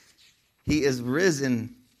He is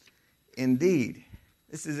risen indeed.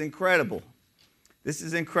 This is incredible. This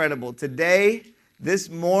is incredible. Today, this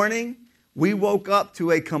morning, we woke up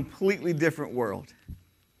to a completely different world.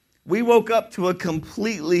 We woke up to a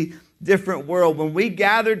completely different world. When we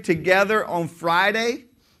gathered together on Friday,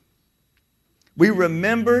 we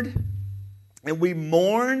remembered and we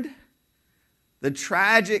mourned the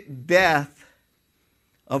tragic death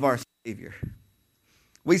of our Savior.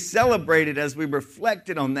 We celebrated as we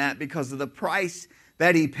reflected on that because of the price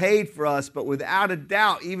that He paid for us. But without a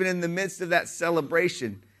doubt, even in the midst of that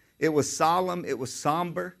celebration, it was solemn, it was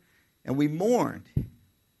somber, and we mourned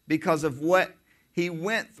because of what He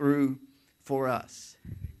went through for us.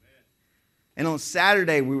 And on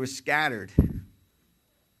Saturday, we were scattered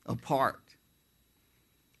apart,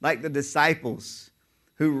 like the disciples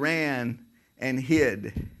who ran and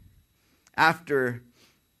hid after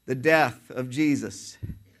the death of Jesus.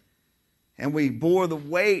 And we bore the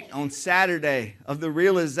weight on Saturday of the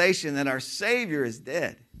realization that our Savior is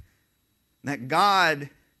dead, that God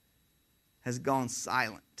has gone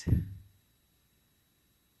silent.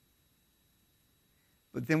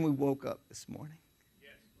 But then we woke up this morning.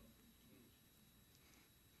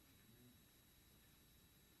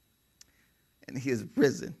 And He is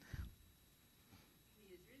risen.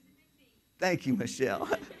 Thank you, Michelle.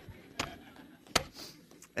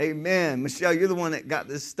 Amen. Michelle, you're the one that got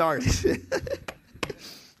this started.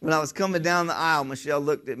 When I was coming down the aisle, Michelle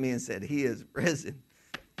looked at me and said, He is risen.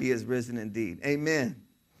 He is risen indeed. Amen.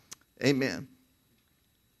 Amen.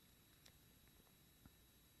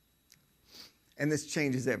 And this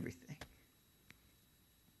changes everything.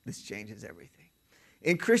 This changes everything.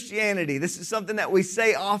 In Christianity, this is something that we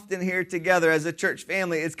say often here together as a church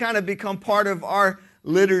family. It's kind of become part of our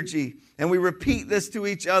liturgy. And we repeat this to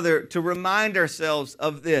each other to remind ourselves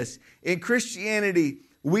of this. In Christianity,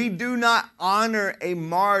 we do not honor a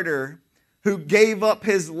martyr who gave up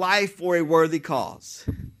his life for a worthy cause.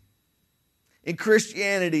 In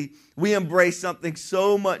Christianity, we embrace something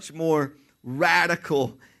so much more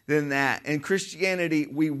radical than that. In Christianity,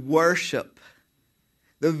 we worship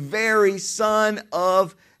the very Son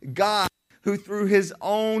of God, who through His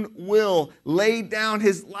own will laid down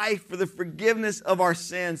His life for the forgiveness of our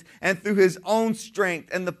sins, and through His own strength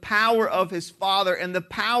and the power of His Father and the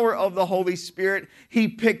power of the Holy Spirit, He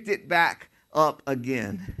picked it back up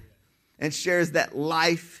again and shares that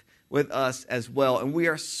life with us as well. And we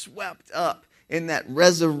are swept up in that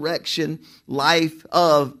resurrection life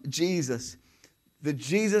of Jesus. The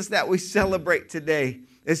Jesus that we celebrate today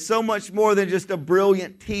is so much more than just a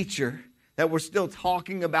brilliant teacher that we're still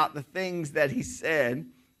talking about the things that He said.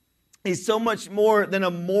 He's so much more than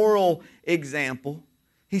a moral example.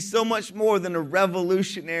 He's so much more than a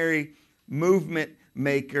revolutionary movement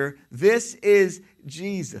maker. This is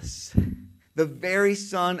Jesus, the very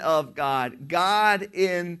Son of God, God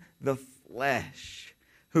in the flesh,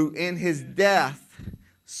 who in His death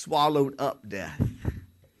swallowed up death.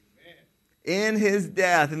 In His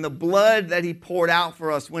death and the blood that He poured out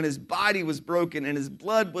for us when His body was broken and His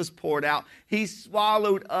blood was poured out, He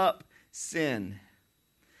swallowed up sin.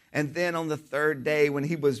 And then on the third day, when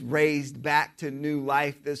He was raised back to new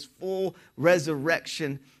life, this full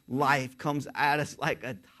resurrection life comes at us like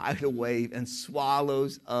a tidal wave and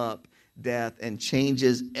swallows up death and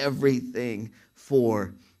changes everything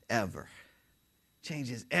forever.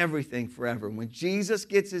 Changes everything forever. When Jesus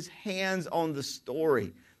gets His hands on the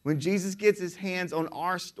story, when Jesus gets His hands on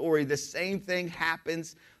our story, the same thing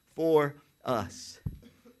happens for us.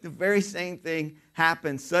 The very same thing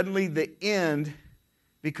happens. Suddenly the end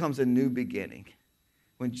becomes a new beginning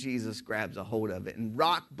when Jesus grabs a hold of it. And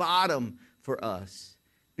rock bottom for us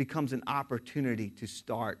becomes an opportunity to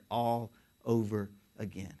start all over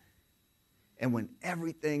again. And when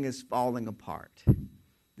everything is falling apart,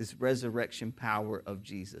 this resurrection power of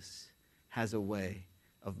Jesus has a way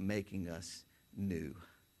of making us new.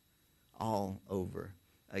 All over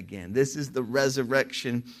again. This is the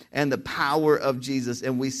resurrection and the power of Jesus,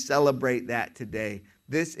 and we celebrate that today.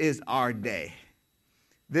 This is our day.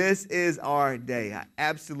 This is our day. I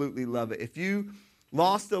absolutely love it. If you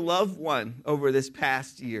lost a loved one over this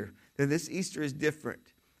past year, then this Easter is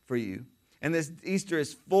different for you. And this Easter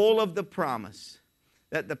is full of the promise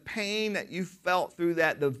that the pain that you felt through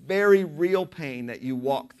that, the very real pain that you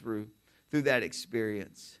walked through that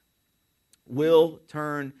experience, will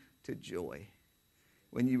turn to joy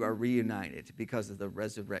when you are reunited because of the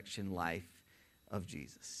resurrection life of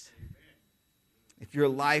Jesus. If your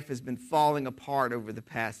life has been falling apart over the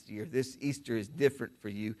past year, this Easter is different for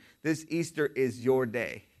you. This Easter is your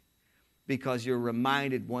day because you're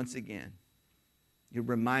reminded once again you're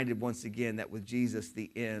reminded once again that with Jesus, the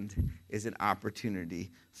end is an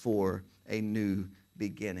opportunity for a new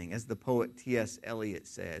beginning. As the poet T.S. Eliot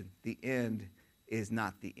said, the end is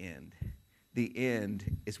not the end. The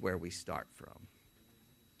end is where we start from.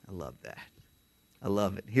 I love that. I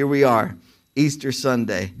love it. Here we are, Easter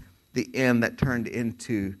Sunday, the end that turned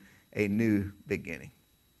into a new beginning.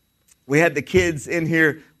 We had the kids in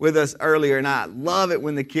here with us earlier, and I love it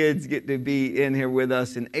when the kids get to be in here with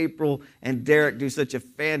us. And April and Derek do such a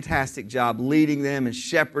fantastic job leading them and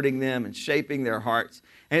shepherding them and shaping their hearts.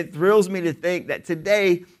 And it thrills me to think that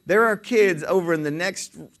today there are kids over in the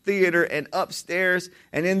next theater and upstairs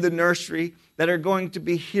and in the nursery that are going to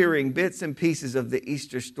be hearing bits and pieces of the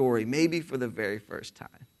Easter story, maybe for the very first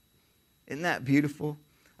time. Isn't that beautiful?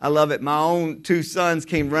 I love it. My own two sons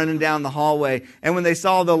came running down the hallway, and when they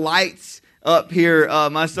saw the lights up here,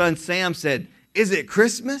 my son Sam said, "Is it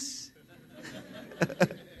Christmas?"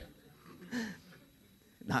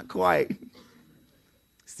 Not quite.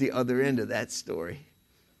 It's the other end of that story.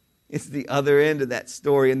 It's the other end of that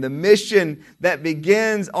story. And the mission that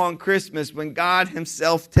begins on Christmas when God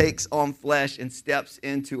himself takes on flesh and steps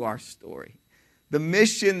into our story. The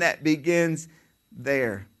mission that begins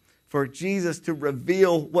there for Jesus to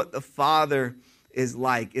reveal what the Father is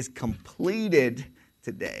like is completed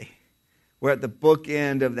today. We're at the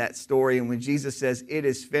bookend of that story, and when Jesus says it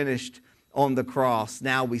is finished on the cross,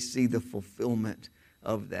 now we see the fulfillment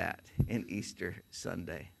of that in Easter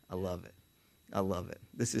Sunday. I love it. I love it.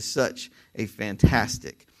 This is such a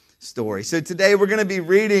fantastic story. So today we're going to be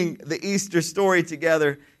reading the Easter story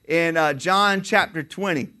together in John chapter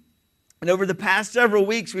 20. And over the past several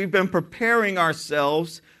weeks, we've been preparing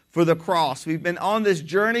ourselves for the cross. We've been on this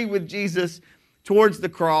journey with Jesus towards the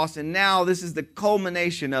cross, and now this is the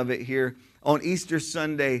culmination of it here on Easter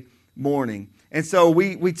Sunday morning. And so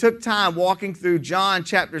we took time walking through John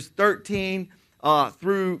chapters 13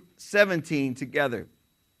 through 17 together.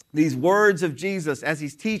 These words of Jesus as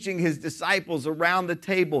he's teaching his disciples around the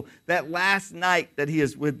table that last night that he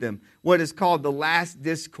is with them, what is called the last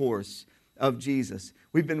discourse of Jesus.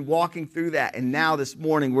 We've been walking through that, and now this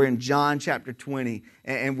morning we're in John chapter 20,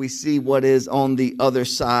 and we see what is on the other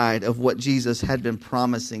side of what Jesus had been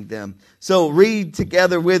promising them. So read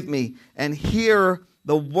together with me and hear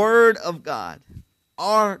the word of God,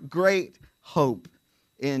 our great hope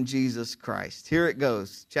in Jesus Christ. Here it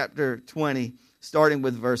goes, chapter 20, starting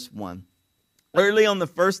with verse 1. Early on the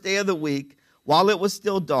first day of the week, while it was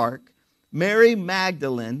still dark, Mary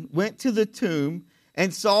Magdalene went to the tomb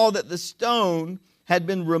and saw that the stone had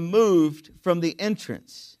been removed from the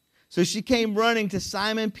entrance. So she came running to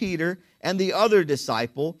Simon Peter and the other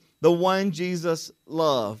disciple, the one Jesus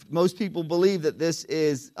loved. Most people believe that this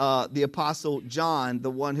is the Apostle John, the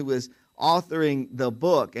one who is authoring the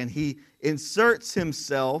book. And he inserts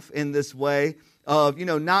himself in this way of,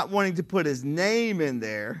 not wanting to put his name in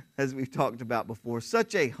there, as we've talked about before.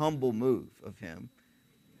 Such a humble move of him.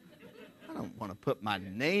 I don't want to put my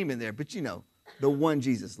name in there, but the one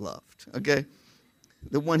Jesus loved, okay?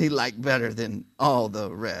 The one he liked better than all the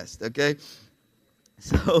rest, okay?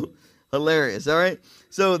 So, hilarious, all right?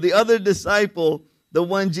 So, the other disciple, the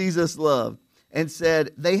one Jesus loved, and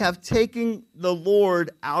said, "They have taken the Lord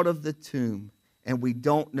out of the tomb, and we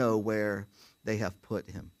don't know where they have put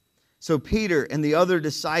him." So Peter and the other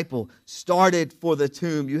disciple started for the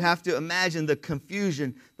tomb. You have to imagine the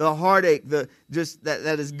confusion, the heartache,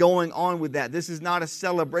 that is going on with that. This is not a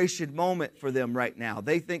celebration moment for them right now.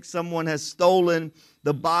 They think someone has stolen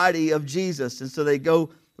the body of Jesus, and so they go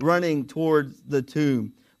running towards the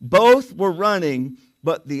tomb. Both were running,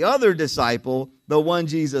 but the other disciple, the one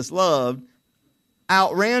Jesus loved,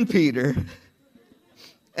 outran Peter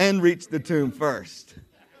and reached the tomb first.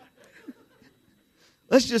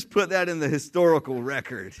 Let's just put that in the historical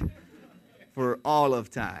record for all of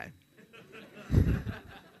time.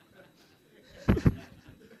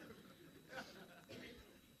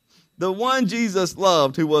 The one Jesus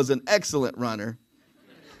loved, who was an excellent runner,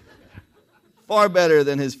 far better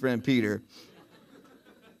than his friend Peter.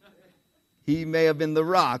 He may have been the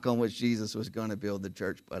rock on which Jesus was going to build the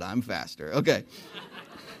church, but I'm faster. Okay.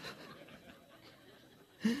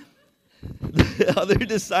 The other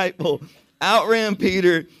disciple outran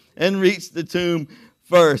Peter and reached the tomb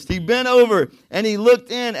first. He bent over and he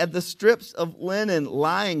looked in at the strips of linen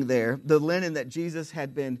lying there, the linen that Jesus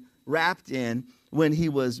had been wrapped in when he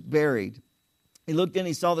was buried. He looked in,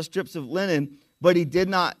 he saw the strips of linen, but he did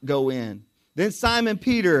not go in. Then Simon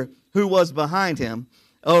Peter, who was behind him,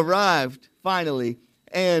 arrived finally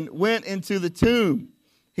and went into the tomb.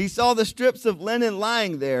 He saw the strips of linen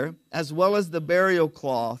lying there, as well as the burial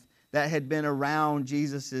cloth that had been around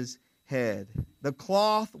Jesus' head. The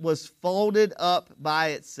cloth was folded up by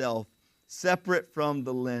itself, separate from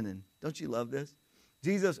the linen. Don't you love this?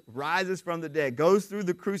 Jesus rises from the dead, goes through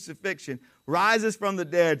the crucifixion, rises from the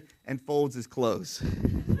dead, and folds his clothes.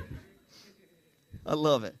 I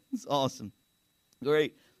love it. It's awesome.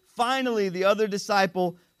 Great. Finally, the other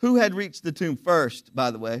disciple who had reached the tomb first, by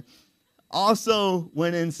the way, also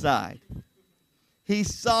went inside. He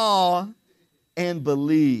saw and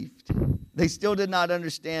believed. They still did not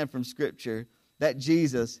understand from Scripture that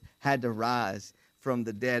Jesus had to rise from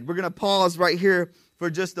the dead. We're going to pause right here for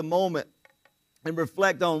just a moment and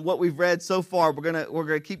reflect on what we've read so far. We're going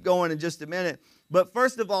to keep going in just a minute. But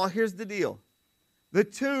first of all, here's the deal. The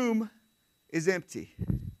tomb is empty.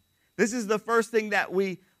 This is the first thing that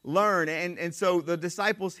we learn. And so the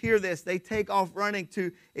disciples hear this. They take off running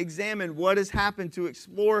to examine what has happened, to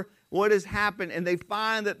explore what has happened. And they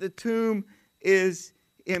find that the tomb is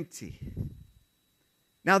empty.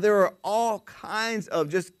 Now, there are all kinds of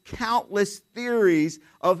just countless theories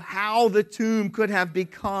of how the tomb could have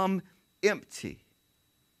become empty.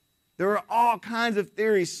 There are all kinds of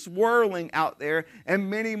theories swirling out there,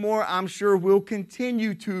 and many more, I'm sure, will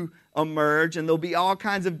continue to emerge, and there'll be all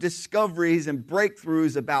kinds of discoveries and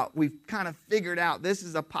breakthroughs about, we've kind of figured out this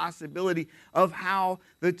is a possibility of how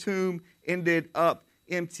the tomb ended up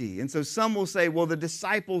empty. And so some will say, well, the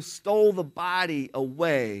disciples stole the body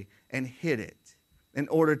away and hid it in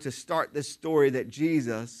order to start this story that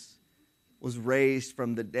Jesus was raised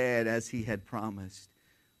from the dead as he had promised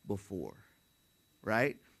before,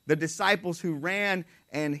 right? The disciples who ran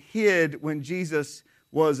and hid when Jesus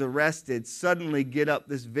was arrested suddenly get up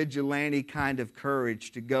this vigilante kind of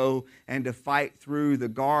courage to go and to fight through the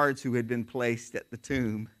guards who had been placed at the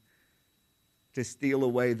tomb to steal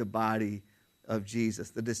away the body of Jesus.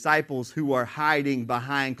 The disciples who are hiding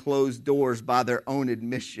behind closed doors by their own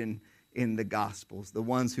admission in the Gospels, the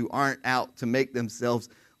ones who aren't out to make themselves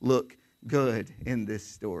look good in this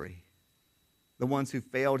story. The ones who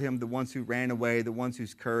failed him, the ones who ran away, the ones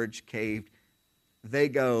whose courage caved, they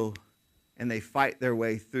go and they fight their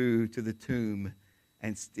way through to the tomb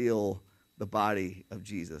and steal the body of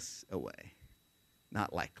Jesus away.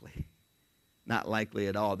 Not likely. Not likely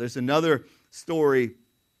at all. There's another story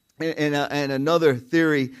and another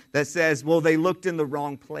theory that says, well, they looked in the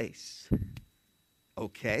wrong place.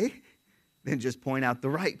 Okay, then just point out the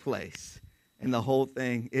right place and the whole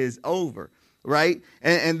thing is over. Right?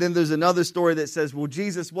 And then there's another story that says, well,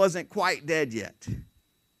 Jesus wasn't quite dead yet.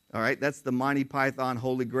 All right? That's the Monty Python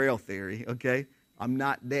Holy Grail theory, okay? I'm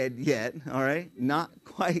not dead yet, all right? Not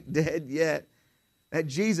quite dead yet. That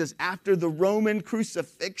Jesus, after the Roman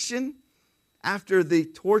crucifixion, after the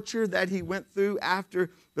torture that he went through,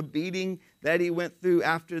 after the beating that he went through,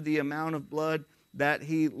 after the amount of blood that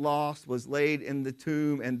he lost, was laid in the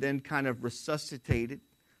tomb and then kind of resuscitated,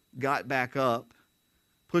 got back up,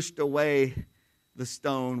 pushed away the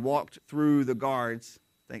stone, walked through the guards.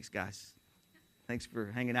 Thanks, guys. Thanks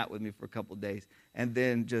for hanging out with me for a couple of days. And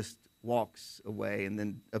then just walks away and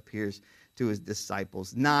then appears to his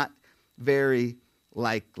disciples. Not very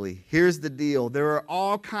likely. Here's the deal. There are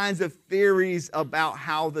all kinds of theories about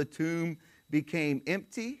how the tomb became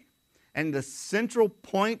empty. And the central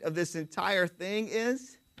point of this entire thing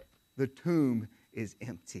is the tomb is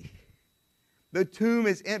empty. The tomb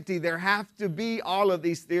is empty. There have to be all of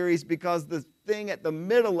these theories because the thing at the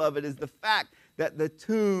middle of it is the fact that the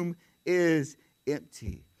tomb is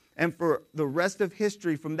empty. And for the rest of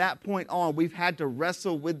history, from that point on, we've had to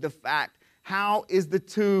wrestle with the fact, how is the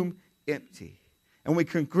tomb empty? And we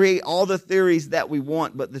can create all the theories that we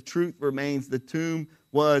want, but the truth remains the tomb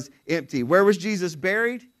was empty. Where was Jesus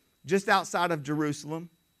buried? Just outside of Jerusalem,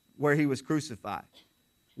 where he was crucified.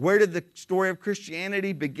 Where did the story of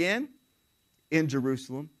Christianity begin? In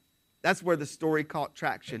Jerusalem. That's where the story caught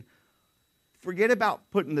traction. Forget about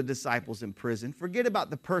putting the disciples in prison. Forget about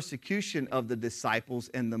the persecution of the disciples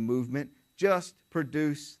and the movement. Just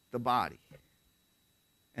produce the body.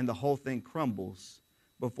 And the whole thing crumbles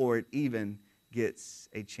before it even gets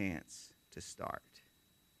a chance to start.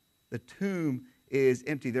 The tomb is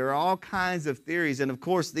empty. There are all kinds of theories, and of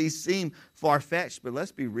course these seem far-fetched, but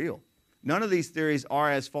let's be real. None of these theories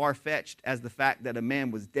are as far-fetched as the fact that a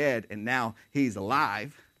man was dead and now he's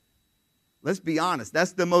alive. Let's be honest.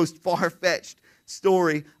 That's the most far-fetched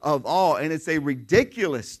story of all, and it's a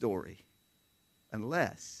ridiculous story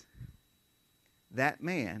unless that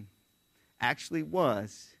man actually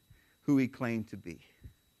was who he claimed to be.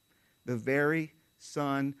 The very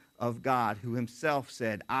Son of God who himself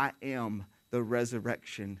said, I am the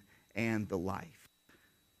resurrection and the life.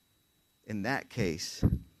 In that case,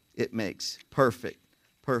 it makes perfect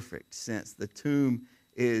sense. The tomb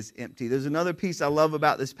is empty. There's another piece I love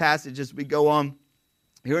about this passage as we go on.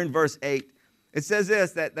 Here in verse 8, it says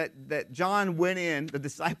this, that John went in, the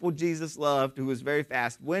disciple Jesus loved, who was very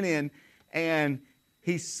fast, went in and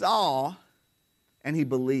he saw and he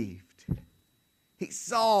believed. He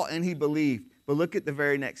saw and he believed. But look at the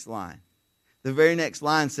very next line. The very next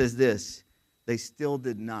line says this, they still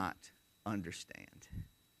did not understand.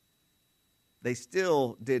 They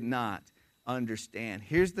still did not understand.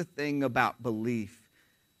 Here's the thing about belief.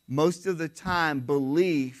 Most of the time,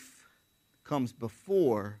 belief comes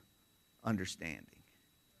before understanding.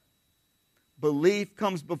 Belief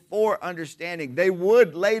comes before understanding. They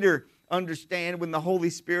would later understand when the Holy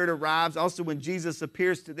Spirit arrives, also when Jesus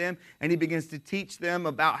appears to them and he begins to teach them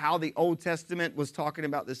about how the Old Testament was talking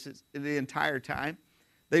about this the entire time.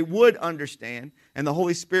 They would understand, and the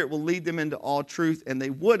Holy Spirit will lead them into all truth, and they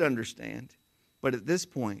would understand. But at this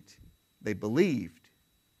point, they believed,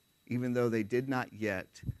 even though they did not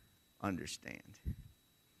yet understand.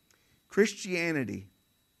 Christianity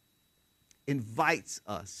invites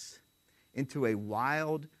us into a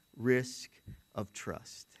wild risk of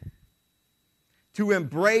trust. To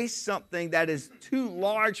embrace something that is too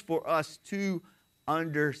large for us to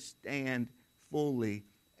understand fully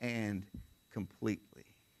and completely.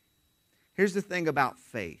 Here's the thing about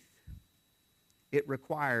faith. It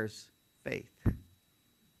requires faith.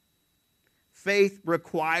 Faith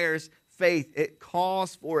requires faith. It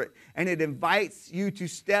calls for it. And it invites you to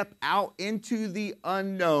step out into the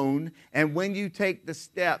unknown. And when you take the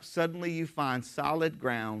step, suddenly you find solid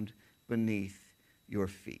ground beneath your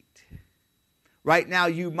feet. Right now,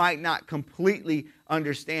 you might not completely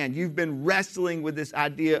understand. You've been wrestling with this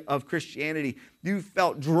idea of Christianity. You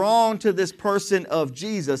felt drawn to this person of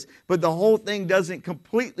Jesus, but the whole thing doesn't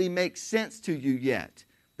completely make sense to you yet.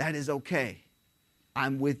 That is okay.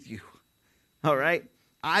 I'm with you. All right?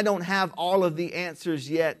 I don't have all of the answers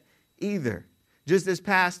yet either. Just this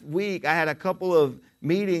past week, I had a couple of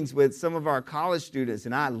meetings with some of our college students,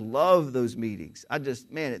 and I love those meetings.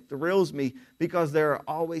 It thrills me because there are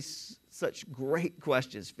always such great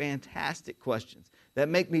questions, fantastic questions that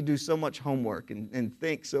make me do so much homework and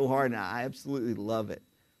think so hard, and I absolutely love it.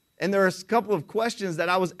 And there are a couple of questions that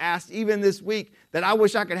I was asked even this week that I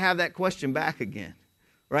wish I could have that question back again,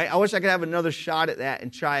 right? I wish I could have another shot at that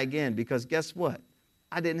and try again, because guess what?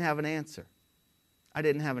 I didn't have an answer. I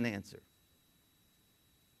didn't have an answer.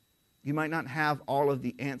 You might not have all of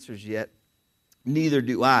the answers yet. Neither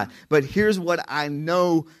do I. But here's what I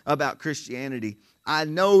know about Christianity. I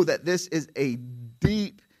know that this is a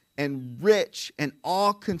deep and rich and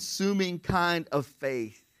all-consuming kind of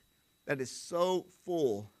faith that is so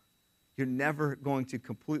full, you're never going to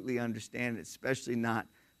completely understand it, especially not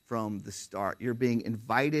from the start. You're being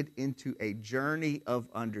invited into a journey of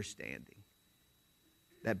understanding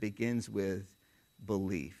that begins with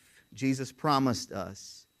belief. Jesus promised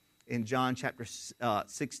us in John chapter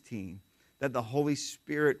 16 that the Holy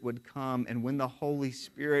Spirit would come, and when the Holy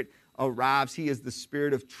Spirit arrives, he is the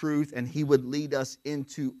Spirit of truth, and he would lead us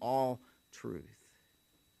into all truth.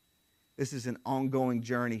 This is an ongoing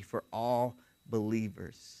journey for all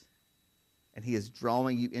believers, and he is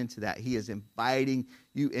drawing you into that. He is inviting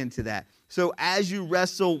you into that. So as you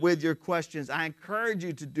wrestle with your questions, I encourage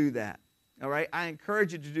you to do that. All right? I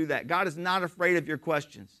encourage you to do that. God is not afraid of your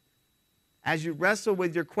questions. As you wrestle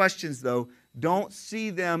with your questions, though, don't see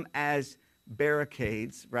them as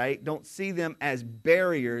barricades, right? Don't see them as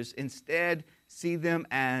barriers. Instead, see them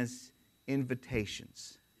as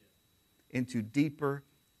invitations into deeper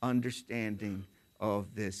understanding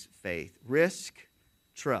of this faith. Risk,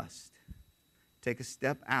 trust. Take a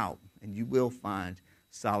step out, and you will find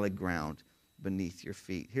solid ground beneath your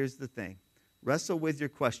feet. Here's the thing. Wrestle with your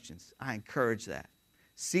questions. I encourage that.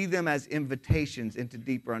 See them as invitations into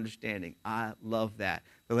deeper understanding. I love that.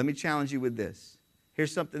 But let me challenge you with this.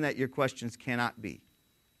 Here's something that your questions cannot be.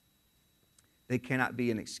 They cannot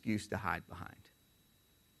be an excuse to hide behind.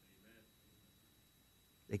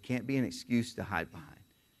 They can't be an excuse to hide behind.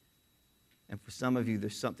 And for some of you,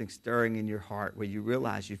 there's something stirring in your heart where you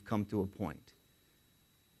realize you've come to a point.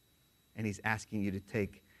 And he's asking you to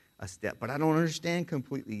take a step. But I don't understand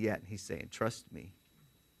completely yet. He's saying, trust me.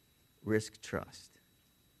 Risk trust.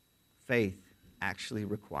 Faith actually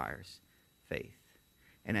requires faith.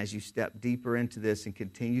 And as you step deeper into this and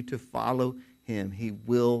continue to follow him, he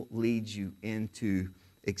will lead you into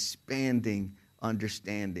expanding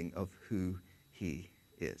understanding of who he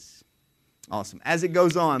is. Awesome. As it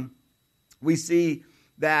goes on, we see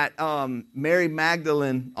that Mary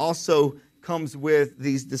Magdalene also comes with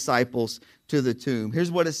these disciples to the tomb.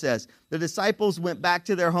 Here's what it says. The disciples went back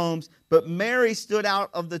to their homes, but Mary stood out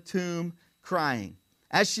of the tomb crying.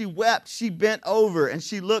 As she wept, she bent over and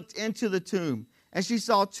she looked into the tomb. And she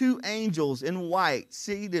saw two angels in white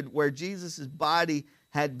seated where Jesus' body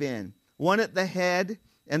had been, one at the head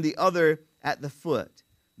and the other at the foot.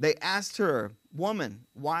 They asked her, "Woman,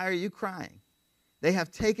 why are you crying?" "They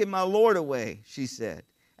have taken my Lord away," she said,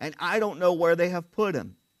 "and I don't know where they have put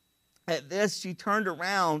him." At this, she turned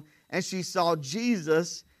around and she saw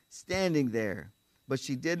Jesus standing there, but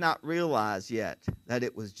she did not realize yet that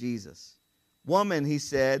it was Jesus. "Woman," he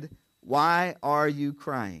said, "why are you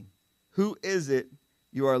crying? Who is it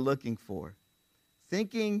you are looking for?"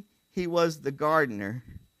 Thinking he was the gardener,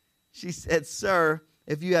 she said, "Sir,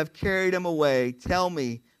 if you have carried him away, tell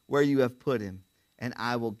me where you have put him, and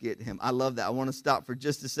I will get him." I love that. I want to stop for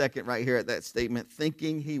just a second right here at that statement.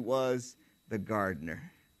 Thinking he was the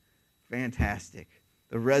gardener. Fantastic.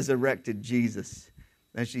 The resurrected Jesus.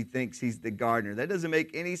 And she thinks he's the gardener. That doesn't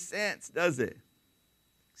make any sense, does it?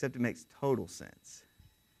 Except it makes total sense.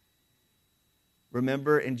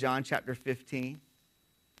 Remember in John chapter 15,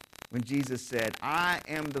 when Jesus said, "I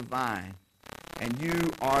am the vine, and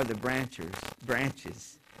you are the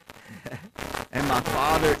branches. And my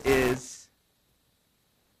Father is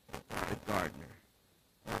the gardener."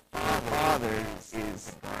 My Father is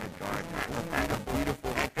the gardener. Isn't that a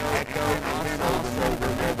beautiful echo? And also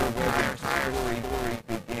remember where the entire story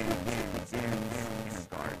begins in a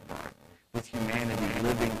garden, with humanity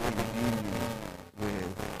living in union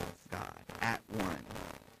with God, at one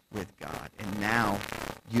with God. And now,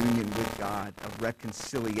 union with God, a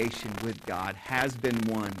reconciliation with God has been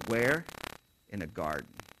won. Where? In a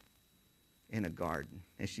garden. In a garden.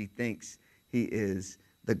 And she thinks he is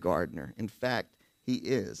the gardener. In fact, he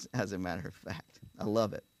is, as a matter of fact. I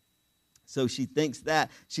love it. So she thinks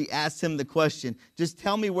that. She asks him the question, "Just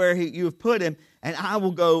tell me where you have put him, and I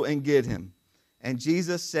will go and get him." And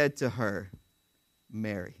Jesus said to her,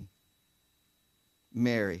 "Mary."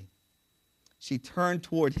 Mary. She turned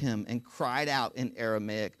toward him and cried out in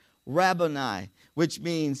Aramaic, "Rabboni," which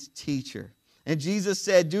means teacher. And Jesus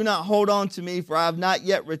said, "Do not hold on to me, for I have not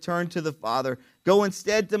yet returned to the Father. Go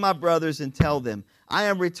instead to my brothers and tell them, I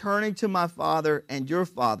am returning to my Father and your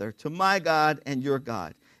Father, to my God and your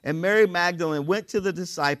God." And Mary Magdalene went to the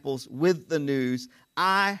disciples with the news,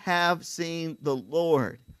 "I have seen the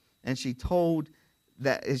Lord." And she told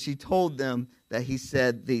them that he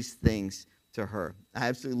said these things to her. I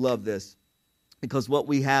absolutely love this, because what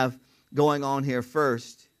we have going on here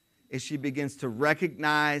first is she begins to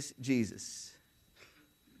recognize Jesus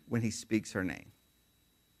when he speaks her name.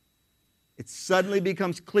 It suddenly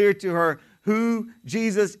becomes clear to her who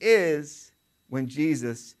Jesus is when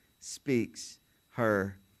Jesus speaks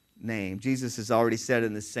her name. Jesus has already said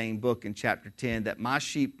in the same book in chapter 10 that my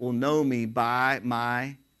sheep will know me by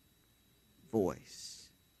my voice.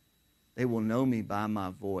 They will know me by my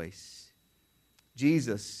voice.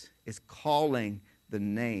 Jesus is calling the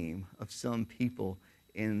name of some people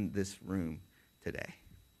in this room today.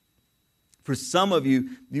 For some of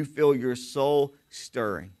you, you feel your soul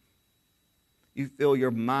stirring. You feel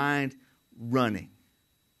your mind running.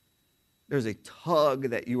 There's a tug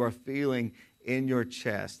that you are feeling in your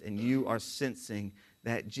chest, and you are sensing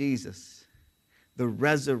that Jesus, the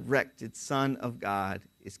resurrected Son of God,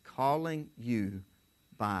 is calling you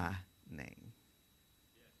by name.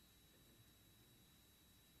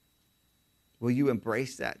 Will you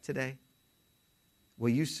embrace that today? Will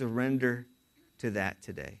you surrender to that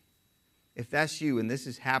today? If that's you and this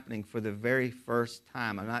is happening for the very first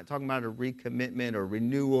time, I'm not talking about a recommitment or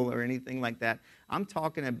renewal or anything like that. I'm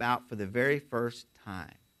talking about for the very first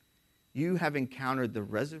time. You have encountered the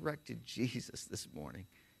resurrected Jesus this morning,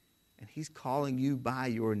 and he's calling you by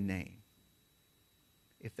your name.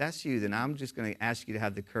 If that's you, then I'm just going to ask you to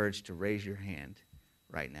have the courage to raise your hand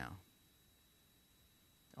right now.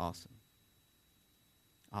 Awesome.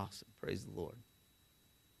 Awesome. Praise the Lord.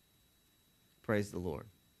 Praise the Lord.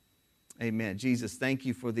 Amen. Jesus, thank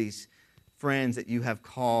you for these friends that you have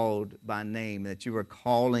called by name, that you are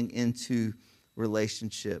calling into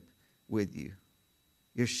relationship with you.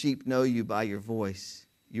 Your sheep know you by your voice.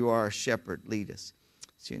 You are a shepherd. Lead us.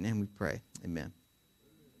 It's in your name we pray. Amen.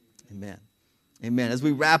 Amen. Amen. As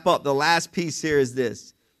we wrap up, the last piece here is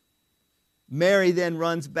this. Mary then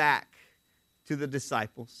runs back to the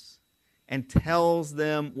disciples and tells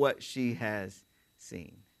them what she has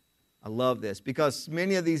seen. I love this because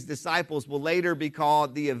many of these disciples will later be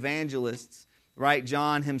called the evangelists, right?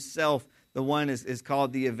 John himself, the one is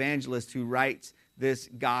called the evangelist who writes this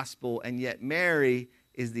gospel, and yet Mary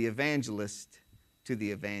is the evangelist to the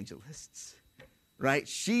evangelists, right?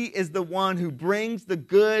 She is the one who brings the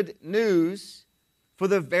good news for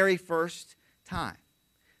the very first time.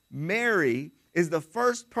 Mary is the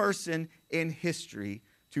first person in history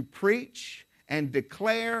to preach and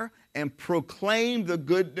declare and proclaim the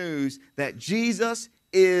good news that Jesus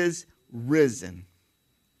is risen,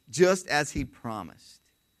 just as he promised.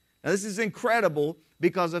 Now, this is incredible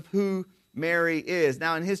because of who Mary is.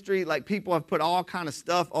 Now, in history, like, people have put all kind of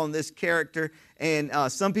stuff on this character, and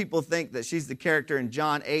some people think that she's the character in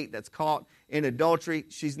John 8 that's caught in adultery.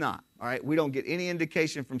 She's not, all right? We don't get any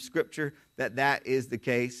indication from Scripture that that is the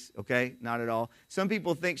case, okay? Not at all. Some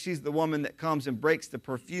people think she's the woman that comes and breaks the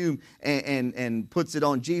perfume and puts it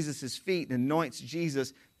on Jesus' feet and anoints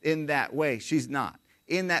Jesus in that way. She's not.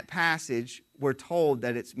 In that passage, we're told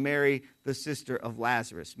that it's Mary, the sister of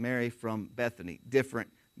Lazarus, Mary from Bethany, different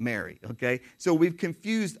Mary, okay? So we've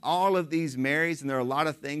confused all of these Marys, and there are a lot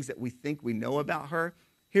of things that we think we know about her.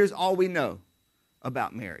 Here's all we know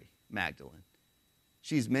about Mary Magdalene.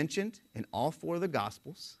 She's mentioned in all 4 of the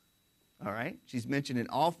Gospels, all right? She's mentioned in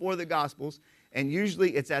all 4 of the Gospels, and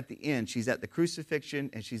usually it's at the end. She's at the crucifixion,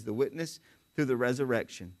 and she's the witness to the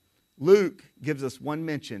resurrection. Luke gives us one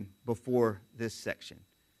mention before this section.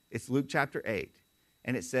 It's Luke chapter 8,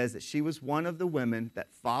 and it says that she was one of the women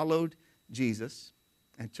that followed Jesus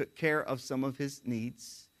and took care of some of his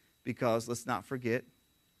needs, because, let's not forget,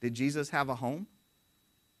 did Jesus have a home?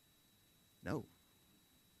 No.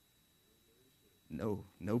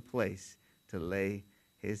 No place to lay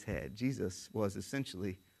his head. Jesus was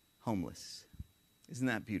essentially homeless. Isn't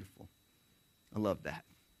that beautiful? I love that.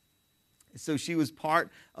 So she was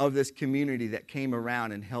part of this community that came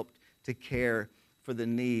around and helped to care for the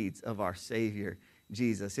needs of our Savior,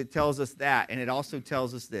 Jesus. It tells us that, and it also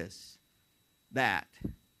tells us this, that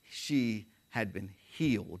she had been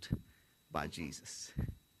healed by Jesus.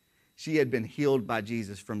 She had been healed by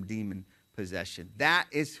Jesus from demon possession. That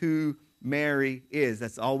is who Mary is.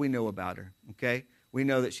 That's all we know about her, okay? We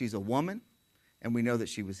know that she's a woman, and we know that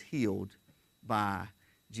she was healed by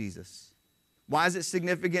Jesus. Why is it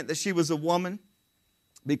significant that she was a woman?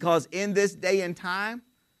 Because in this day and time,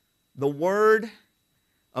 the word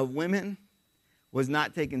of women was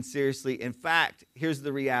not taken seriously. In fact, here's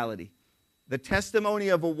the reality. The testimony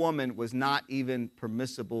of a woman was not even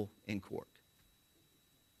permissible in court.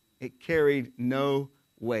 It carried no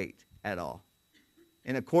weight at all.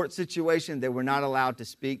 In a court situation, they were not allowed to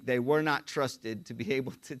speak. They were not trusted to be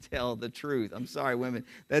able to tell the truth. I'm sorry, women.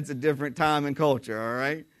 That's a different time and culture, all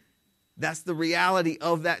right? That's the reality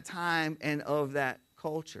of that time and of that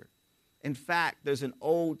culture. In fact, there's an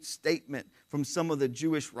old statement from some of the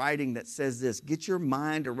Jewish writing that says this. Get your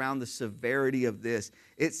mind around the severity of this.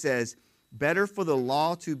 It says, better for the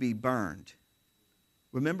law to be burned.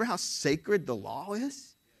 Remember how sacred the law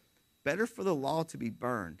is? Better for the law to be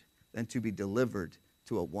burned than to be delivered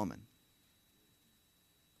to a woman.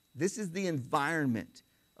 This is the environment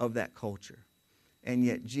of that culture. And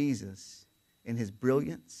yet Jesus, in his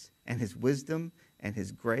brilliance and his wisdom and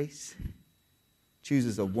his grace,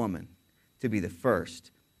 chooses a woman to be the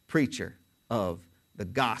first preacher of the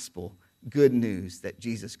gospel, good news that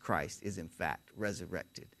Jesus Christ is in fact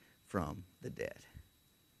resurrected from the dead.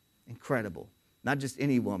 Incredible. Not just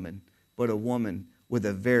any woman, but a woman with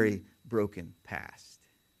a very broken past,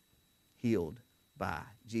 healed by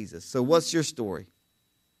Jesus. So what's your story?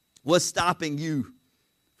 What's stopping you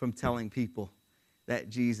from telling people that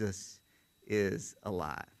Jesus is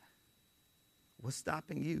alive? What's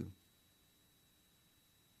stopping you?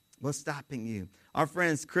 What's stopping you? Our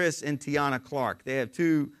friends Chris and Tiana Clark, they have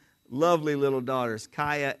 2 lovely little daughters,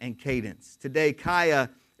 Kaya and Cadence. Today,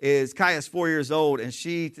 Kaya's 4 years old, and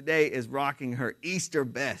she today is rocking her Easter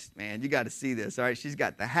best, man. You got to see this, all right? She's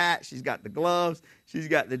got the hat, she's got the gloves, she's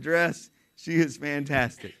got the dress. She is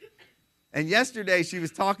fantastic. And yesterday, she was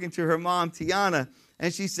talking to her mom, Tiana,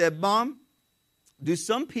 and she said, Mom, do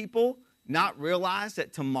some people not realize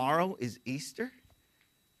that tomorrow is Easter?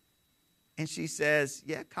 And she says,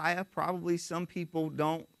 yeah, Kaya, probably some people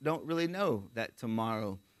don't really know that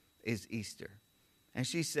tomorrow is Easter. And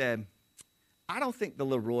she said, I don't think the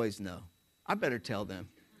Leroys know. I better tell them.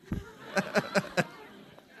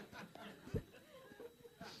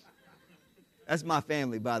 That's my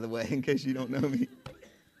family, by the way, in case you don't know me.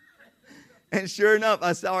 And sure enough,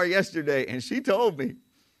 I saw her yesterday, and she told me.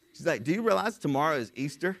 She's like, do you realize tomorrow is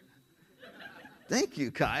Easter? Thank you,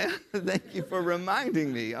 Kaya. Thank you for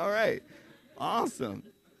reminding me. All right. Awesome.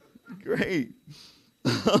 Great.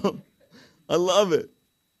 I love it.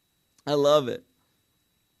 I love it.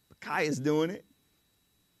 But Kaya's doing it.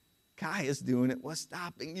 Kaya's doing it. What's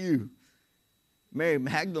stopping you? Mary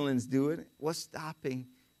Magdalene's doing it. What's stopping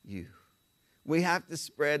you? We have to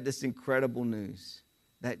spread this incredible news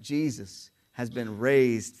that Jesus has been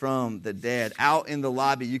raised from the dead. Out in the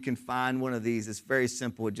lobby, you can find one of these. It's very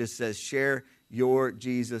simple. It just says, share your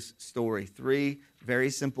Jesus story. 3 very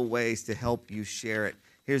simple ways to help you share it.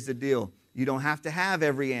 Here's the deal. You don't have to have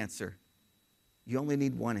every answer. You only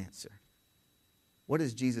need one answer. What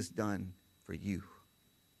has Jesus done for you?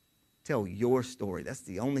 Tell your story. That's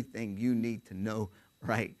the only thing you need to know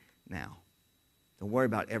right now. Don't worry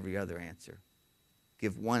about every other answer.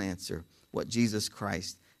 Give one answer, what Jesus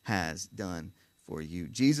Christ has done for you.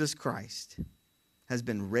 Jesus Christ has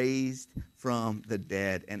been raised from the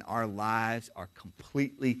dead, and our lives are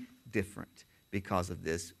completely different because of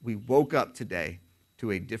this. We woke up today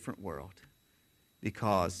to a different world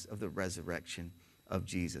because of the resurrection of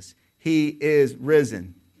Jesus. He is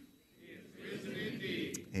risen. He is risen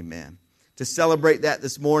indeed. Amen. To celebrate that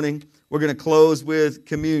this morning, we're going to close with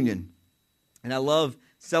communion. And I love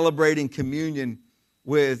celebrating communion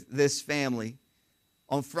with this family.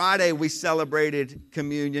 On Friday, we celebrated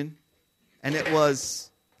communion, and it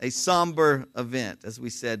was a somber event, as we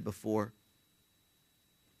said before.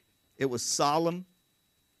 It was solemn,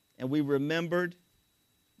 and we remembered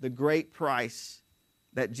the great price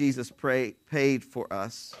that Jesus paid for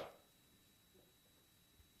us.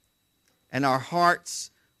 And our hearts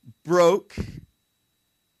broke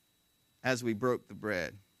as we broke the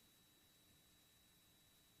bread.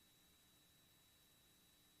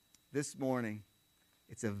 This morning,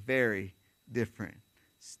 it's a very different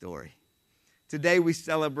story. Today we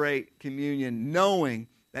celebrate communion knowing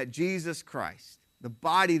that Jesus Christ, the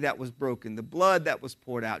body that was broken, the blood that was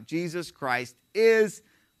poured out, Jesus Christ is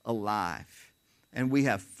alive. And we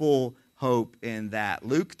have full hope in that.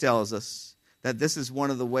 Luke tells us that this is one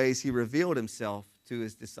of the ways he revealed himself to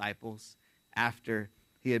his disciples after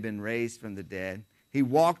he had been raised from the dead. He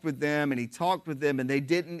walked with them and he talked with them, and they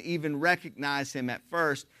didn't even recognize him at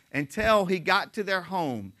first until he got to their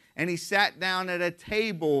home and he sat down at a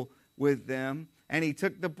table with them and he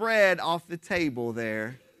took the bread off the table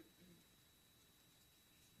there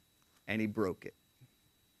and he broke it.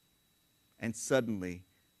 And suddenly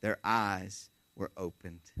their eyes were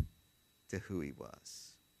opened to who he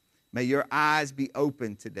was. May your eyes be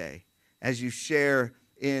open today as you share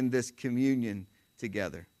in this communion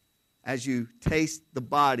together, as you taste the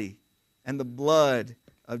body and the blood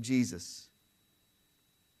of Jesus.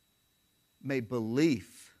 May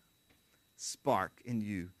belief spark in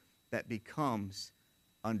you that becomes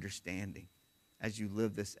understanding as you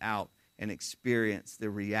live this out and experience the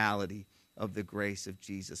reality of the grace of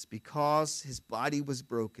Jesus. Because his body was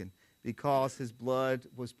broken, because his blood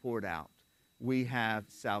was poured out, we have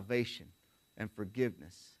salvation and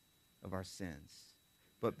forgiveness of our sins.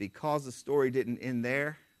 But because the story didn't end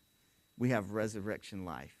there, we have resurrection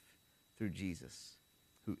life through Jesus,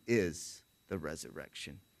 who is the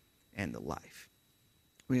resurrection and the life.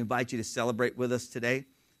 We invite you to celebrate with us today.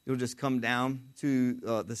 You'll just come down to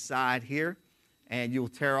the side here, and you'll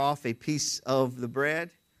tear off a piece of the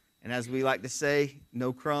bread. And as we like to say,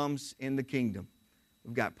 no crumbs in the kingdom.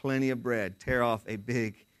 We've got plenty of bread. Tear off a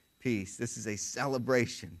big piece. This is a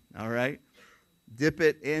celebration, all right? Dip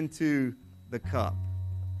it into the cup.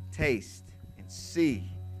 Taste and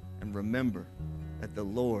see and remember that the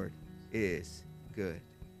Lord is good.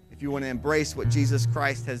 If you want to embrace what Jesus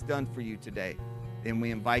Christ has done for you today, then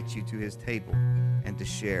we invite you to his table and to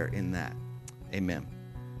share in that. Amen.